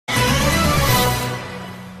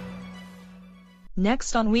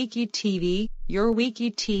Next on Wiki TV, your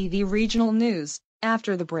Wiki TV regional news,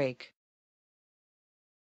 after the break.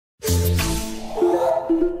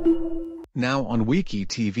 Now on Wiki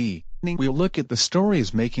TV, we'll look at the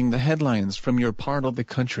stories making the headlines from your part of the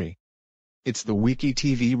country. It's the Wiki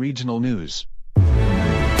TV regional news.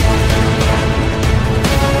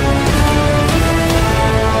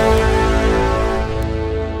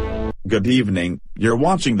 Good evening, you're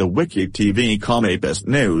watching the Wiki TV Continuity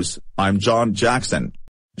News. I'm John Jackson.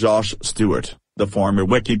 Josh Stewart, the former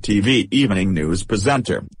Wiki TV evening news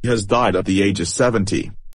presenter, has died at the age of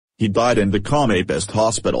 70. He died in the Continuity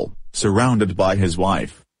Hospital, surrounded by his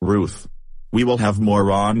wife, Ruth. We will have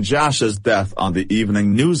more on Josh's death on the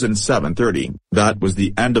evening news in 7:30. That was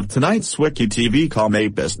the end of tonight's Wiki TV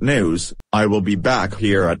Continuity News. I will be back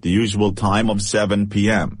here at the usual time of 7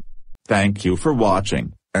 p.m. Thank you for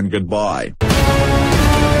watching, and goodbye.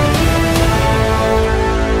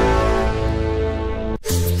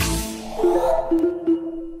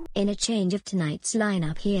 In a change of tonight's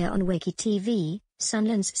lineup here on Wiki TV,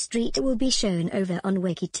 Sunlands Street will be shown over on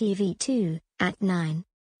Wiki TV 2, at 9.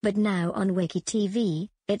 But now on Wiki TV,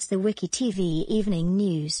 it's the Wiki TV Evening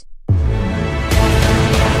News.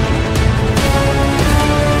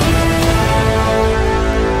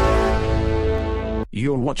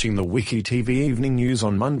 You're watching the Wiki TV Evening News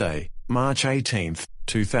on Monday, March 18,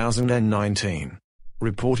 2019.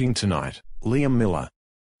 Reporting tonight, Liam Miller.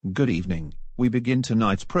 Good evening. We begin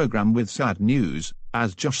tonight's program with sad news,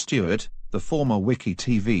 as Josh Stewart, the former Wiki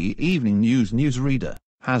TV Evening News newsreader,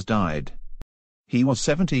 has died. He was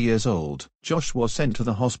 70 years old. Josh was sent to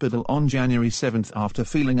the hospital on January 7 after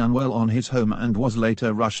feeling unwell on his home and was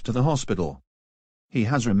later rushed to the hospital. He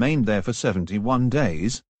has remained there for 71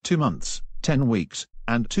 days, 2 months, 10 weeks,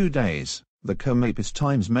 and 2 days. The Comapis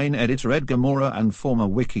Times main editor Edgar Mora and former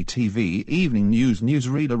Wiki TV Evening News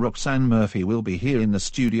newsreader Roxanne Murphy will be here in the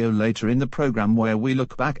studio later in the program where we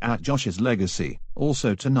look back at Josh's legacy.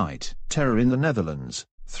 Also tonight, terror in the Netherlands.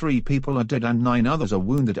 3 people are dead and 9 others are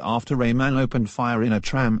wounded after a man opened fire in a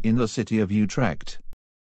tram in the city of Utrecht.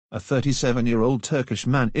 A 37-year-old Turkish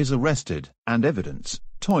man is arrested, and evidence.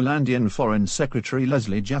 Thailandian Foreign Secretary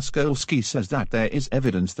Leslie Jaskolski says that there is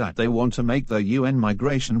evidence that they want to make the UN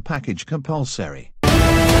migration package compulsory.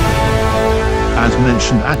 As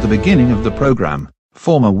mentioned at the beginning of the program,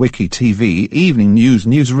 former Wiki TV Evening News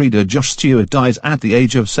newsreader Josh Stewart dies at the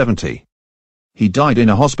age of 70. He died in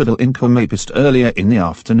a hospital in Comapist earlier in the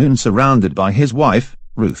afternoon surrounded by his wife,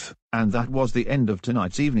 Ruth. And that was the end of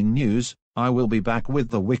tonight's evening news. I will be back with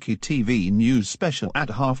the Wiki TV News special at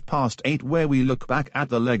 8:30 where we look back at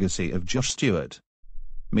the legacy of Josh Stewart.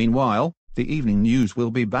 Meanwhile, the evening news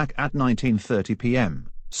will be back at 19:30 p.m.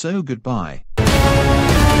 So goodbye.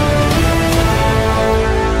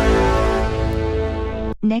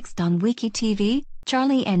 Next on Wiki TV,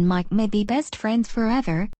 Charlie and Mike may be best friends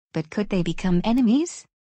forever, but could they become enemies?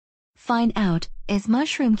 Find out, as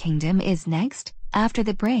Mushroom Kingdom is next, after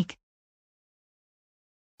the break.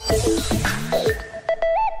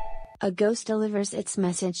 A ghost delivers its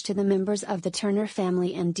message to the members of the Turner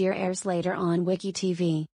family and dear heirs later on Wiki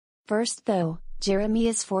TV. First though, Jeremy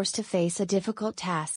is forced to face a difficult task.